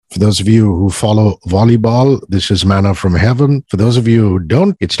For those of you who follow volleyball, this is manna from heaven. For those of you who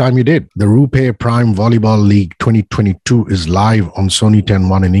don't, it's time you did. The Rupay Prime Volleyball League 2022 is live on Sony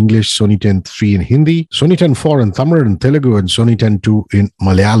 10.1 in English, Sony 10.3 in Hindi, Sony 10.4 in Tamil and Telugu, and Sony 10.2 in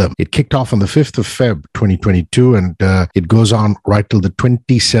Malayalam. It kicked off on the 5th of Feb 2022, and it goes on right till the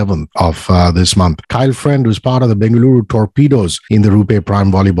 27th of this month. Kyle Friend, who's part of the Bengaluru Torpedoes in the Rupay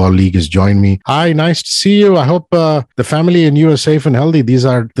Prime Volleyball League, has joined me. Hi, nice to see you. I hope the family and you are safe and healthy. These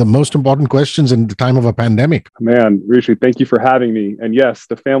are the most important questions in the time of a pandemic. Man, Hrishi, thank you for having me. And yes,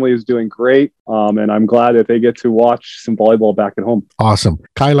 the family is doing great. And I'm glad that they get to watch some volleyball back at home. Awesome.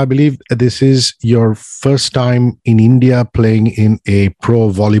 Kyle, I believe this is your first time in India playing in a pro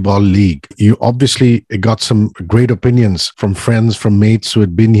volleyball league. You obviously got some great opinions from friends, from mates who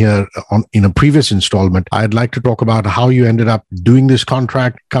had been here in a previous installment. I'd like to talk about how you ended up doing this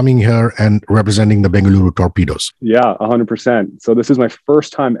contract, coming here and representing the Bengaluru Torpedoes. Yeah, 100%. So this is my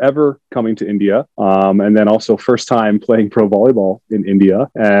first time ever coming to India, and then also first time playing pro volleyball in India.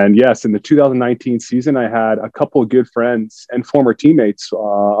 And yes, in the 2019 season, I had a couple of good friends and former teammates,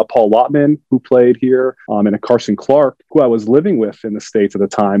 a Paul Lotman, who played here, and a Carson Clark, who I was living with in the States at the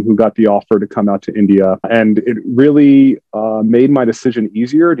time, who got the offer to come out to India. And it really made my decision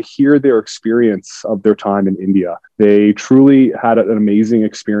easier to hear their experience of their time in India. They truly had an amazing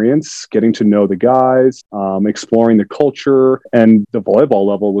experience getting to know the guys, exploring the culture, and the volleyball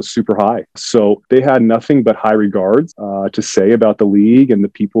level was super high. So they had nothing but high regards to say about the league and the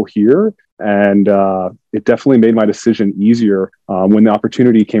people here. And it definitely made my decision easier when the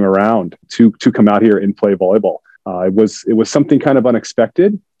opportunity came around to come out here and play volleyball. It was something kind of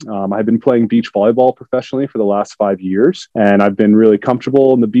unexpected. I've been playing beach volleyball professionally for the last 5 years, and I've been really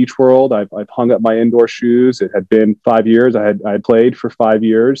comfortable in the beach world. I've hung up my indoor shoes. It had been 5 years. I had played for 5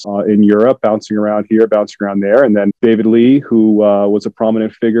 years in Europe, bouncing around here, bouncing around there. And then David Lee, who was a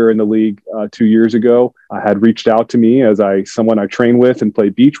prominent figure in the league 2 years ago, had reached out to me as someone I train with and play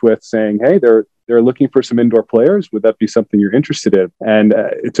beach with, saying, "Hey, they're looking for some indoor players. Would that be something you're interested in?" And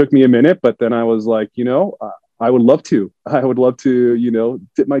it took me a minute, but then I was like, I would love to,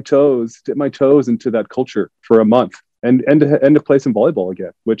 dip my toes into that culture for a month and to play some volleyball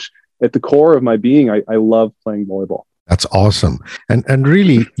again, which at the core of my being, I love playing volleyball. That's awesome. And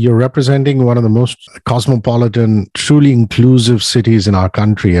really, you're representing one of the most cosmopolitan, truly inclusive cities in our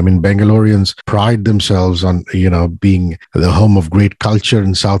country. I mean, Bengalurians pride themselves on, being the home of great culture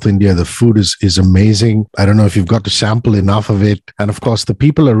in South India. The food is amazing. I don't know if you've got to sample enough of it. And of course, the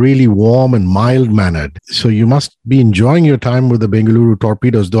people are really warm and mild-mannered. So you must be enjoying your time with the Bengaluru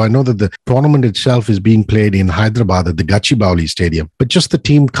Torpedoes, though I know that the tournament itself is being played in Hyderabad at the Gachibowli Stadium. But just the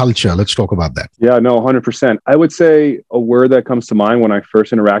team culture, let's talk about that. Yeah, no, 100%. I would say a word that comes to mind when I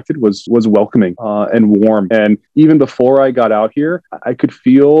first interacted was welcoming and warm. And even before I got out here, I could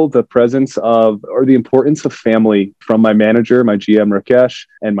feel the presence or the importance of family from my manager, my GM Rakesh,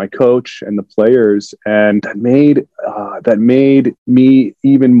 and my coach and the players. And that made me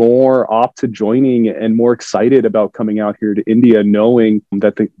even more opt to joining and more excited about coming out here to India, knowing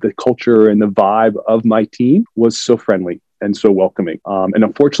that the culture and the vibe of my team was so friendly and so welcoming. And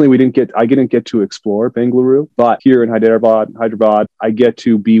unfortunately, I didn't get to explore Bengaluru, but here in Hyderabad, I get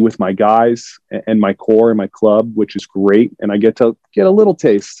to be with my guys and my core and my club, which is great. And I get to get a little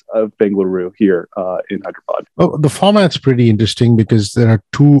taste of Bengaluru here in Hyderabad. Well, the format's pretty interesting because there are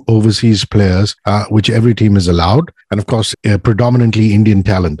 2 overseas players, which every team is allowed. And of course, predominantly Indian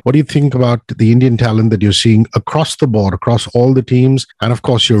talent. What do you think about the Indian talent that you're seeing across the board, across all the teams, and of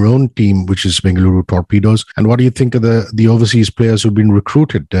course your own team, which is Bengaluru Torpedoes? And what do you think of the overseas players who've been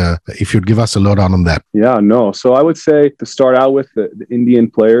recruited? If you'd give us a lowdown on that. Yeah, no. So I would say to start out with the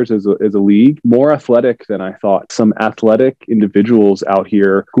Indian players as a league, more athletic than I thought. Some athletic individuals out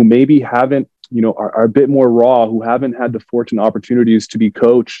here who maybe haven't are a bit more raw, who haven't had the fortunate opportunities to be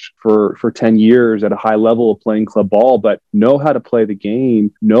coached for 10 years at a high level of playing club ball, but know how to play the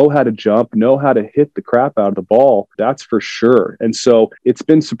game, know how to jump, know how to hit the crap out of the ball. That's for sure. And so it's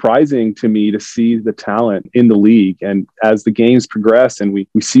been surprising to me to see the talent in the league. And as the games progress and we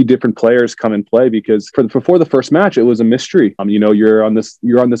see different players come and play, because before the first match, it was a mystery. You're on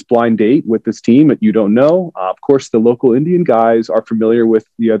this blind date with this team that you don't know. Of course, the local Indian guys are familiar with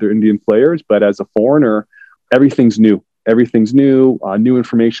the other Indian players, but as a foreigner, everything's new. New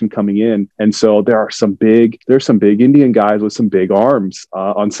information coming in. And so there's some big Indian guys with some big arms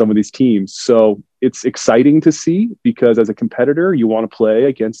on some of these teams. So it's exciting to see, because as a competitor, you want to play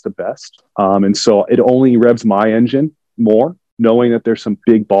against the best. And so it only revs my engine more, knowing that there's some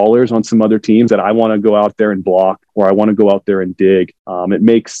big ballers on some other teams that I want to go out there and block, or I want to go out there and dig. It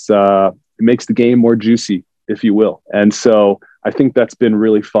makes the game more juicy, if you will. And so I think that's been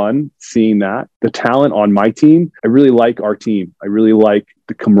really fun seeing that. The talent on my team, I really like our team. I really like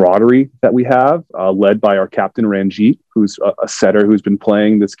the camaraderie that we have, led by our captain Ranjit, who's a setter who's been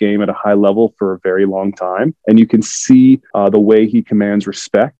playing this game at a high level for a very long time. And you can see the way he commands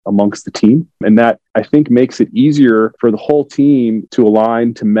respect amongst the team. And that, I think, makes it easier for the whole team to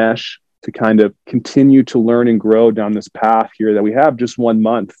align, to mesh, to kind of continue to learn and grow down this path here that we have just 1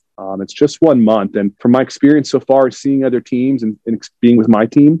 month. It's just 1 month. And from my experience so far, seeing other teams and being with my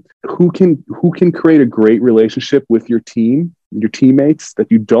team, who can create a great relationship with your team, your teammates that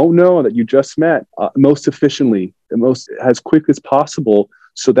you don't know, that you just met, most efficiently, most as quick as possible,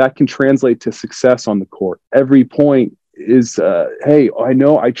 so that can translate to success on the court. Every point is, hey,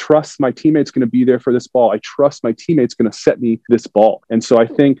 I trust my teammate's going to be there for this ball. I trust my teammate's going to set me this ball. And so I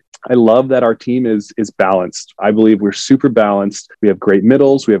think I love that our team is balanced. I believe we're super balanced. We have great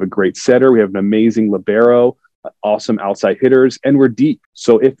middles. We have a great setter. We have an amazing libero, awesome outside hitters, and we're deep.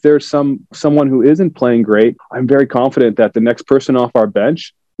 So if there's someone who isn't playing great, I'm very confident that the next person off our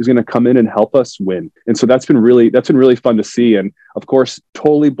bench is going to come in and help us win. And so that's been really fun to see. And of course,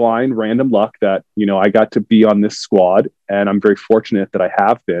 totally blind, random luck that, I got to be on this squad, and I'm very fortunate that I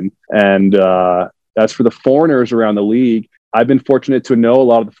have been. And as for the foreigners around the league, I've been fortunate to know a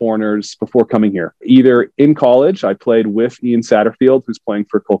lot of the foreigners before coming here. Either in college, I played with Ian Satterfield, who's playing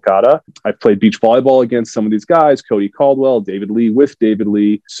for Kolkata. I've played beach volleyball against some of these guys, Cody Caldwell, David Lee with David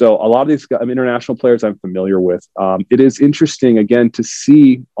Lee. So a lot of these international players I'm familiar with. It is interesting, again, to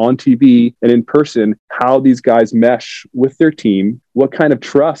see on TV and in person how these guys mesh with their team, what kind of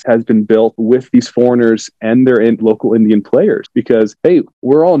trust has been built with these foreigners and their local Indian players. Because, hey,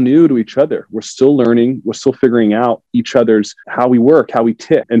 we're all new to each other. We're still learning. We're still figuring out each other's, how we work, how we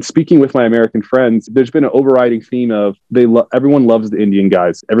tick. And speaking with my American friends, there's been an overriding theme of everyone loves the Indian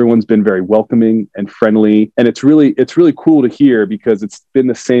guys. Everyone's been very welcoming and friendly. And it's really cool to hear, because it's been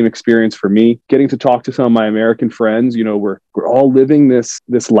the same experience for me. Getting to talk to some of my American friends, we're all living this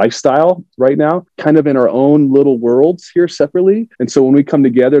lifestyle right now, kind of in our own little worlds here separately. And so when we come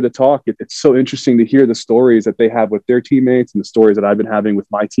together to talk, it's so interesting to hear the stories that they have with their teammates and the stories that I've been having with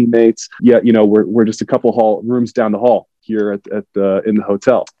my teammates. Yet, we're just a couple rooms down the hall here in the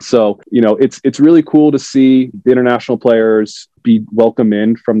hotel. So, it's really cool to see the international players be welcome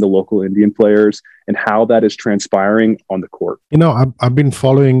in from the local Indian players and how that is transpiring on the court. I've been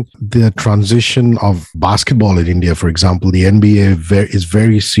following the transition of basketball in India. For example, the NBA is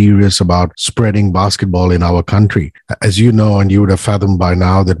very serious about spreading basketball in our country. As you know, and you would have fathomed by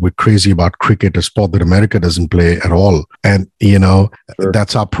now, that we're crazy about cricket, a sport that America doesn't play at all. And, Sure.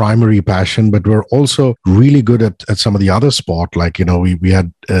 That's our primary passion, but we're also really good at some of the other sport. Like, we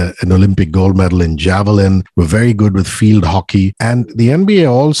had an Olympic gold medal in javelin. We're very good with field hockey. And the NBA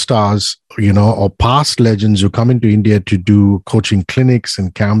All-Stars, or past legends who come into India to do coaching clinics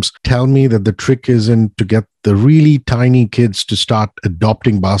and camps, tell me that the trick isn't to get the really tiny kids to start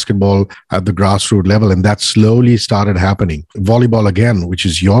adopting basketball at the grassroots level. And that slowly started happening. Volleyball, again, which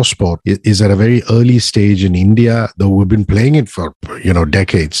is your sport, is at a very early stage in India, though we've been playing it for,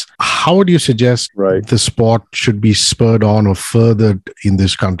 decades. How would you suggest the sport should be spurred on or furthered in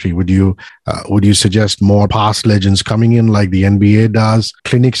this country? Would you suggest more past legends coming in like the NBA does,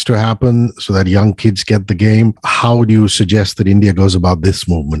 clinics to happen so that young kids get the game? How would you suggest that India goes about this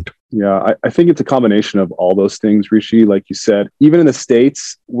movement? Yeah, I think it's a combination of all those things, Hrishi. Like you said, even in the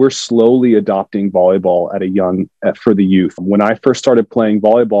States, we're slowly adopting volleyball for the youth. When I first started playing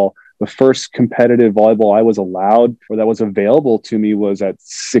volleyball, the first competitive volleyball I was allowed or that was available to me was at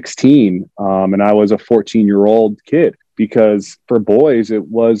 16. And I was a 14-year-old kid. Because for boys, it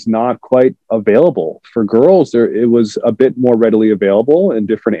was not quite available. For girls, it was a bit more readily available in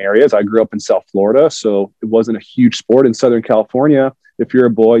different areas. I grew up in South Florida, so it wasn't a huge sport. In Southern California, if you're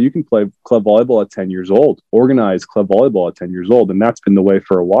a boy, you can play club volleyball at 10 years old, organized club volleyball at 10 years old. And that's been the way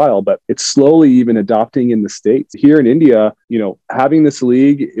for a while, but it's slowly even adopting in the States. Here in India, having this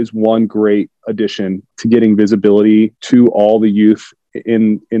league is one great addition to getting visibility to all the youth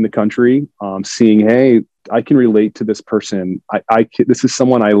in the country, seeing, hey, I can relate to this person. This is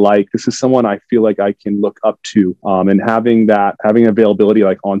someone I like. This is someone I feel like I can look up to. And having availability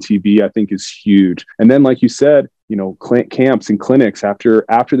like on TV, I think is huge. And then, like you said, camps and clinics after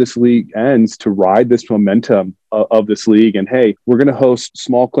this league ends to ride this momentum of this league. And hey, we're going to host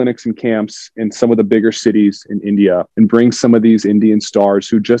small clinics and camps in some of the bigger cities in India and bring some of these Indian stars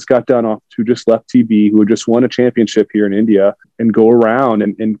who just left TV, who just won a championship here in India, and go around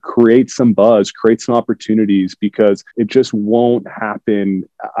and create some buzz, create some opportunities, because it just won't happen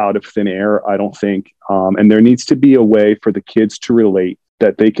out of thin air, I don't think. And there needs to be a way for the kids to relate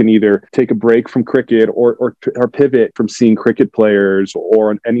that they can either take a break from cricket or pivot from seeing cricket players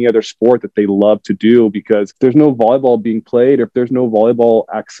or any other sport that they love to do, because if there's no volleyball being played, or if there's no volleyball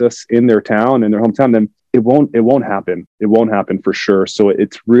access in their town, in their hometown, then it won't happen. It won't happen for sure. So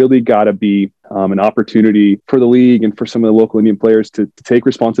it's really got to be an opportunity for the league and for some of the local Indian players to take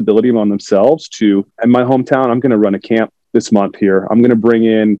responsibility on themselves to, in my hometown, I'm going to run a camp this month here. I'm going to bring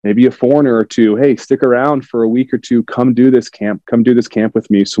in maybe a foreigner or two. Hey, stick around for a week or two. Come do this camp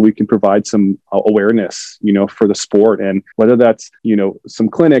with me so we can provide some awareness, for the sport. And whether that's, some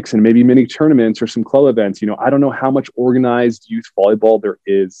clinics and maybe mini tournaments or some club events, I don't know how much organized youth volleyball there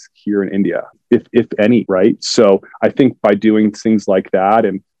is here in India, if any, right? So I think by doing things like that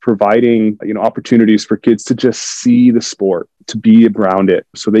and providing, opportunities for kids to just see the sport, to be around it,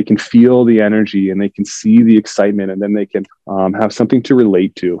 so they can feel the energy and they can see the excitement, and then they can have something to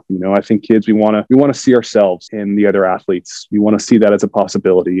relate to. I think kids, we want to see ourselves in the other athletes. We want to see that as a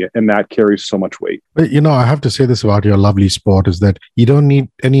possibility, and that carries so much weight. But, I have to say this about your lovely sport is that you don't need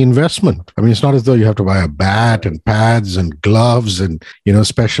any investment. I mean, it's not as though you have to buy a bat and pads and gloves and,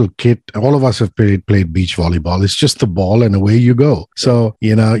 special kit. All of us have played beach volleyball. It's just the ball and away you go. So,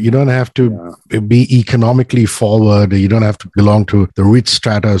 you don't have to be economically forward. You don't have to belong to the rich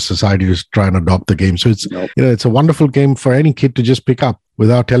strata of society to try and adopt the game. So it's, it's a wonderful game for any kid to just pick up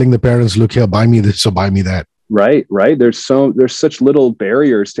without telling the parents, look here, buy me this or buy me that. Right. There's such little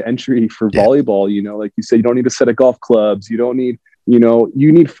barriers to entry for volleyball. Like you said, you don't need a set of golf clubs. You don't need, you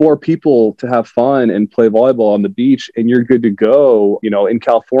need 4 people to have fun and play volleyball on the beach, and you're good to go. In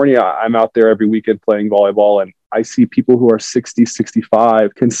California, I'm out there every weekend playing volleyball, and I see people who are 60,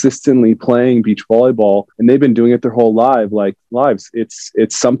 65 consistently playing beach volleyball, and they've been doing it their whole lives.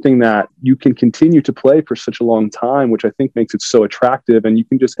 It's something that you can continue to play for such a long time, which I think makes it so attractive. And you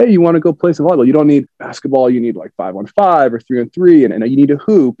can just, hey, you want to go play some volleyball? You don't need basketball. You need like 5-on-5 or 3-on-3, and you need a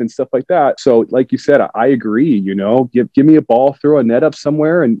hoop and stuff like that. So like you said, I agree, give me a ball, throw a net up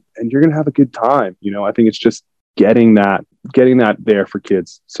somewhere, and you're going to have a good time. I think it's just getting that there for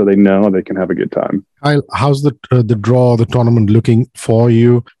kids so they know they can have a good time. How's the tournament looking for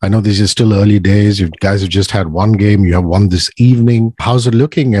you? I know this is still early days. You guys have just had one game. You have one this evening. How's it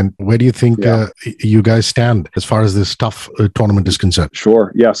looking? And where do you think you guys stand as far as this tough tournament is concerned?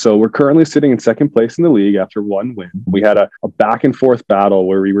 Sure. Yeah. So we're currently sitting in second place in the league after one win. We had a back and forth battle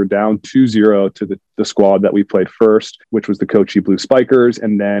where we were down 2-0 to the squad that we played first, which was the Kochi Blue Spikers.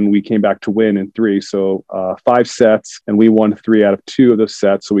 And then we came back to win in 3. So 5 sets, and we won 3 out of 2 of those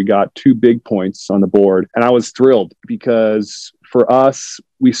sets. So we got 2 big points on the board. And I was thrilled because for us,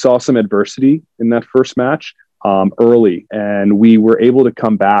 we saw some adversity in that first match early, and we were able to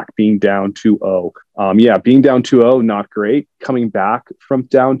come back being down 2-0. Being down 2-0, not great. Coming back from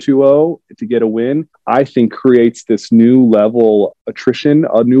down 2-0 to get a win, I think creates this new level attrition,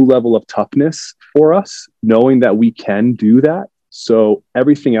 a new level of toughness for us, knowing that we can do that. So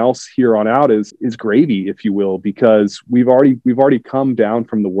everything else here on out is gravy, if you will, because we've already come down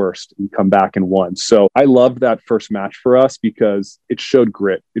from the worst and come back and won. So I loved that first match for us because it showed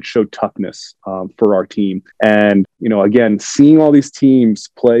grit, it showed toughness for our team. And again, seeing all these teams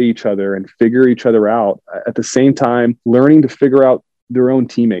play each other and figure each other out at the same time, learning to figure out their own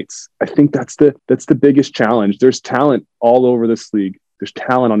teammates. I think that's the biggest challenge. There's talent all over this league. There's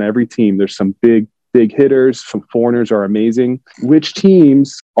talent on every team. There's some big hitters, some foreigners are amazing. Which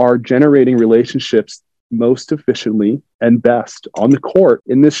teams are generating relationships most efficiently and best on the court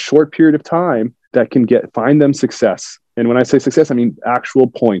in this short period of time that can find them success? And when I say success, I mean actual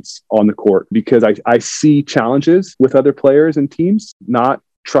points on the court, because I see challenges with other players and teams not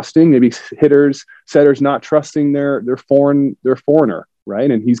trusting, maybe hitters, setters not trusting their foreigner,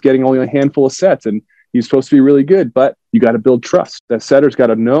 right? And he's getting only a handful of sets, and he's supposed to be really good, but you got to build trust. That setter's got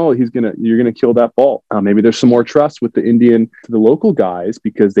to know you're going to kill that ball. Maybe there's some more trust with the local guys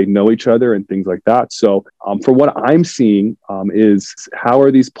because they know each other and things like that. So for what I'm seeing is how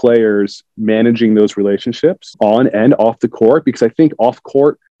are these players managing those relationships on and off the court? Because I think off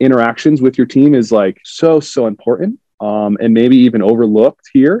court interactions with your team is like so important. And maybe even overlooked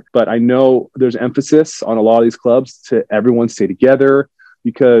here, but I know there's emphasis on a lot of these clubs to everyone stay together,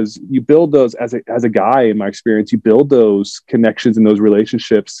 because you build those as a guy, in my experience, you build those connections and those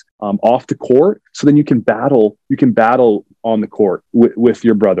relationships off the court. So then you can battle on the court with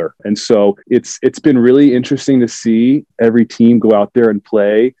your brother. And so it's been really interesting to see every team go out there and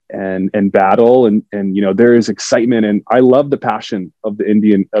play and battle, and there is excitement, and I love the passion of the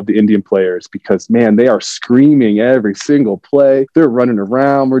Indian players, because man, they are screaming every single play. They're running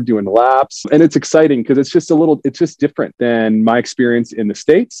around, we're doing laps, and it's exciting because it's just different than my experience in the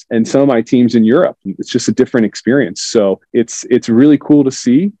States and some of my teams in Europe. It's just a different experience. So it's really cool to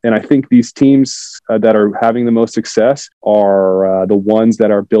see, and I think these teams that are having the most success are the ones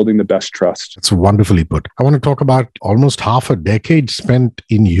that are building the best trust. That's wonderfully put. I want to talk about almost half a decade spent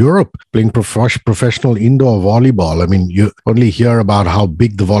in Europe playing professional indoor volleyball. I mean, you only hear about how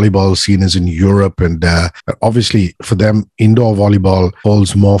big the volleyball scene is in Europe, and obviously for them, indoor volleyball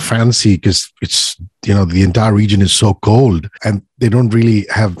holds more fancy because it's, the entire region is so cold, and they don't really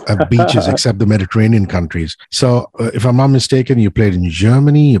have beaches except the Mediterranean countries. So if I'm not mistaken, you played in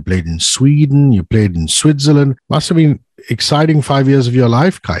Germany, you played in Sweden, you played in Switzerland. Must have been exciting 5 years of your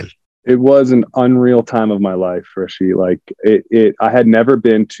life, Kyle. It was an unreal time of my life, Hrishi. I had never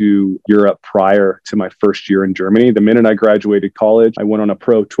been to Europe prior to my first year in Germany. The minute I graduated college, I went on a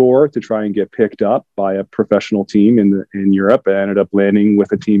pro tour to try and get picked up by a professional team in Europe. I ended up landing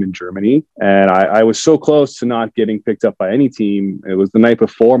with a team in Germany, and I was so close to not getting picked up by any team. It was the night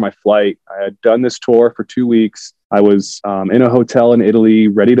before my flight. I had done this tour for 2 weeks. I was in a hotel in Italy,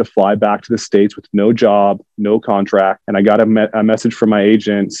 ready to fly back to the States with no job, no contract. And I got a message from my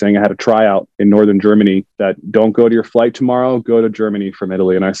agent saying I had a tryout in northern Germany, that don't go to your flight tomorrow, go to Germany from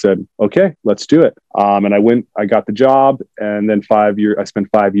Italy. And I said, okay, let's do it. And I went, I got the job. And then I spent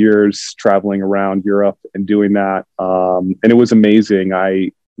 5 years traveling around Europe and doing that. And it was amazing.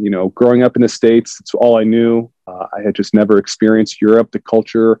 Growing up in the States, it's all I knew. I had just never experienced Europe, the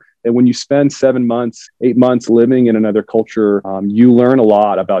culture. And when you spend 7 months, 8 months living in another culture, you learn a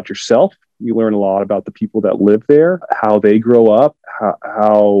lot about yourself. You learn a lot about the people that live there, how they grow up,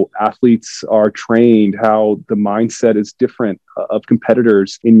 how athletes are trained, how the mindset is different of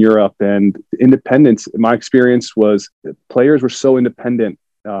competitors in Europe, and independence. My experience was players were so independent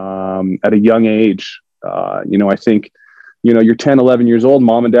at a young age. I think, you're 10, 11 years old,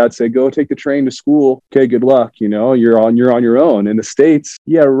 mom and dad say, go take the train to school. Okay, good luck. You're on your own. In the States,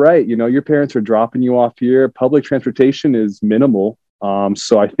 yeah, right. Your parents are dropping you off here. Public transportation is minimal.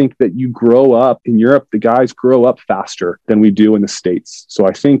 So I think that you grow up in Europe, the guys grow up faster than we do in the States. So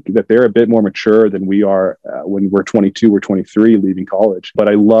I think that they're a bit more mature than we are when we're 22 or 23 leaving college. But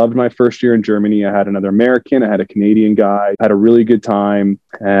I loved my first year in Germany. I had another American, I had a Canadian guy, had a really good time.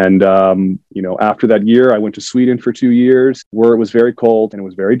 And, after that year, I went to Sweden for 2 years, where it was very cold and it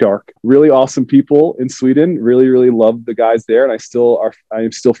was very dark. Really awesome people in Sweden. Really, really loved the guys there. And I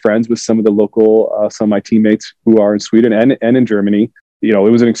am still friends with some of the local, some of my teammates who are in Sweden and in Germany.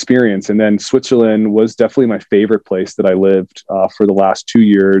 It was an experience. And then Switzerland was definitely my favorite place that I lived for the last 2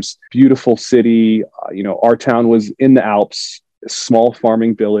 years. Beautiful city. Our town was in the Alps, a small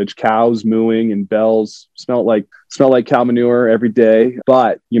farming village, cows mooing and bells, smelled like cow manure every day.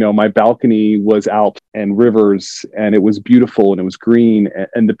 But, my balcony was Alps and rivers, and it was beautiful and it was green.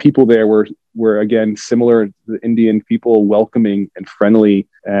 And the people there were again, similar to the Indian people, welcoming and friendly.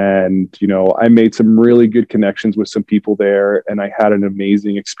 And, I made some really good connections with some people there, and I had an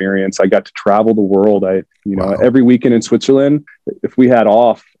amazing experience. I got to travel the world. Wow. Every weekend in Switzerland, if we had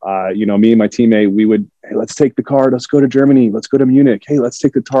off, me and my teammate, we would, hey, let's take the car. Let's go to Germany. Let's go to Munich. Hey, let's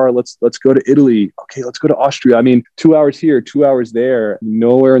take the car. Let's go to Italy. Okay, let's go to Austria. I mean, 2 hours here, 2 hours there.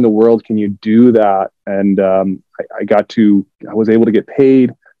 Nowhere in the world can you do that. And I was able to get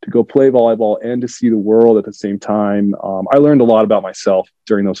paid to go play volleyball and to see the world at the same time. I learned a lot about myself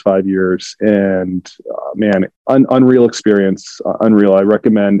during those 5 years, and unreal experience, unreal. I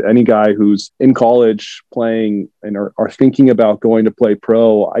recommend any guy who's in college playing and are thinking about going to play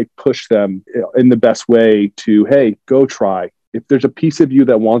pro, I push them in the best way to, hey, go try. If there's a piece of you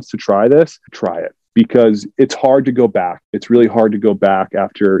that wants to try this, try it, because it's hard to go back. It's really hard to go back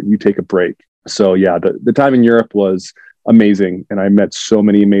after you take a break. So yeah, the time in Europe was amazing. And I met so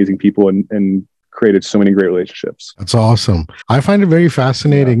many amazing people and created so many great relationships. That's awesome. I find it very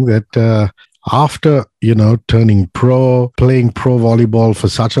fascinating that after, turning pro, playing pro volleyball for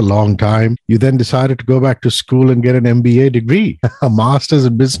such a long time, you then decided to go back to school and get an MBA degree, a master's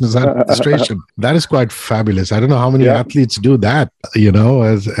in business administration. That is quite fabulous. I don't know how many athletes do that,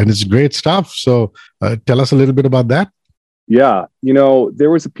 and it's great stuff. So tell us a little bit about that. Yeah. There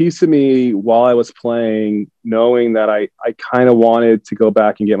was a piece of me while I was playing, knowing that I kind of wanted to go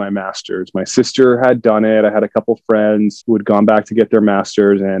back and get my master's. My sister had done it. I had a couple friends who had gone back to get their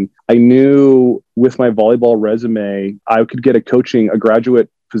master's. And I knew with my volleyball resume, I could get a graduate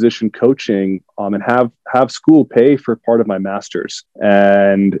position coaching and have school pay for part of my master's.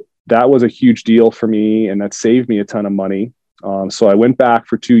 And that was a huge deal for me. And that saved me a ton of money. So I went back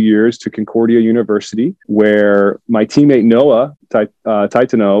for 2 years to Concordia University, where my teammate Noah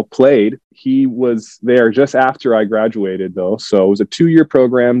Taitano played. He was there just after I graduated, though. So it was a 2-year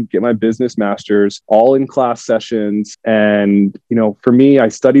program, get my business master's, all in class sessions. And, for me, I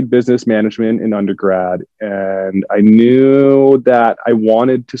studied business management in undergrad, and I knew that I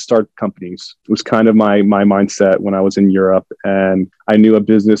wanted to start companies. It was kind of my mindset when I was in Europe. And I knew a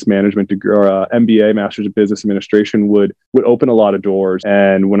business management degree or MBA, Master's of Business Administration, would open a lot of doors.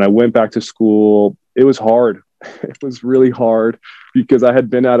 And when I went back to school, it was hard. It was really hard because I had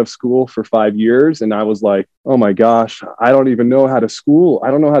been out of school for 5 years, and I was like, oh my gosh, I don't even know how to school. I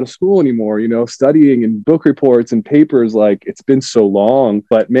don't know how to school anymore, studying and book reports and papers. Like, it's been so long.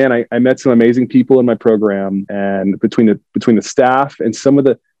 But man, I met some amazing people in my program, and between the staff and some of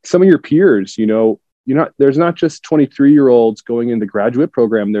your peers, there's not just 23-year-olds going in the graduate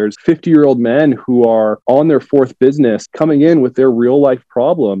program. There's 50-year-old men who are on their 4th business coming in with their real life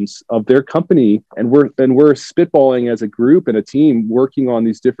problems of their company. And we're spitballing as a group and a team working on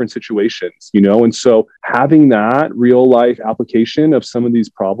these different situations, and so having that real life application of some of these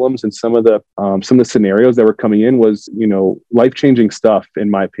problems and some of the scenarios that were coming in was, life-changing stuff, in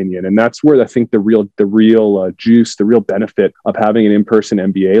my opinion. And that's where I think the real juice, the real benefit of having an in-person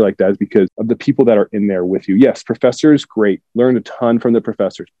MBA like that is because of the people that are in there with you. Yes, professors, great. Learned a ton from the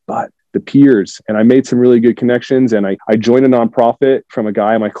professors, but the peers. And I made some really good connections. And I joined a nonprofit from a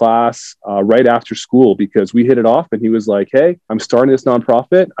guy in my class right after school because we hit it off. And he was like, hey, I'm starting this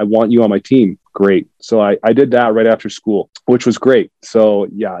nonprofit. I want you on my team. Great. So I did that right after school, which was great. So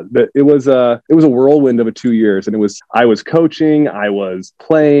yeah, it was a whirlwind of 2 years. And I was coaching, I was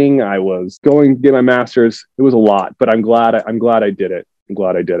playing, I was going to get my master's. It was a lot, but I'm glad I did it.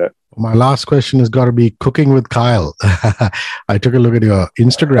 My last question has got to be cooking with Kyle. I took a look at your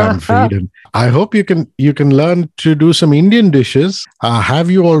Instagram feed, and I hope you can learn to do some Indian dishes. Have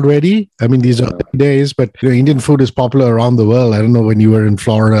you already? I mean, these are days, but Indian food is popular around the world. I don't know when you were in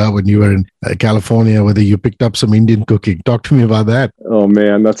Florida, when you were in California, whether you picked up some Indian cooking. Talk to me about that. Oh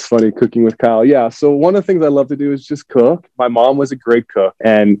man, that's funny. Cooking with Kyle. Yeah. So one of the things I love to do is just cook. My mom was a great cook,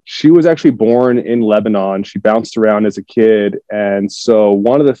 and she was actually born in Lebanon. She bounced around as a kid, and so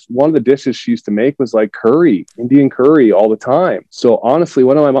one of the dishes she used to make was like curry, Indian curry, all the time. So honestly,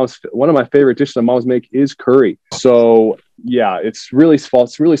 one of my favorite dishes my mom's make is curry. So yeah, it's really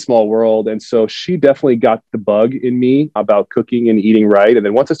small world. And so she definitely got the bug in me about cooking and eating right. And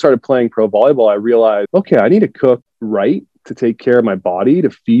then once I started playing pro volleyball, I realized, okay, I need to cook right to take care of my body, to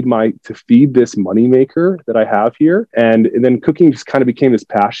feed this moneymaker that I have here. And then cooking just kind of became this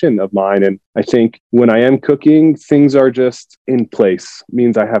passion of mine. And I think when I am cooking, things are just in place. It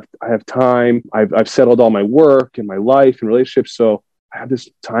means I have time. I've settled all my work and my life and relationships. So I have this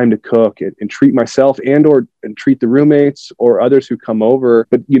time to cook and treat myself and treat the roommates or others who come over.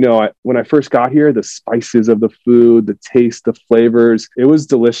 But, when I first got here, the spices of the food, the taste, the flavors, it was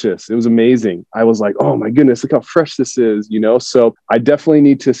delicious. It was amazing. I was like, oh my goodness, look how fresh this is, So I definitely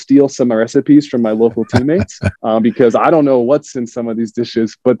need to steal some recipes from my local teammates because I don't know what's in some of these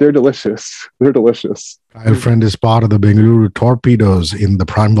dishes, but they're delicious. They're delicious. Our friend is part of the Bengaluru Torpedoes in the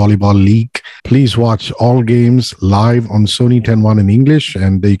Prime Volleyball League. Please watch all games live on Sony 10.1 in English,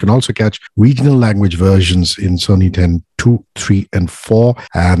 and you can also catch regional language versions in Sony 10.2, 3, and 4.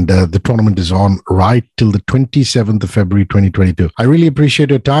 And the tournament is on right till the 27th of February 2022. I really appreciate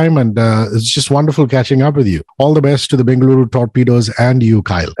your time, and it's just wonderful catching up with you. All the best to the Bengaluru Torpedoes and you,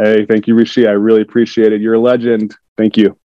 Kyle. Hey, thank you, Hrishi. I really appreciate it. You're a legend. Thank you.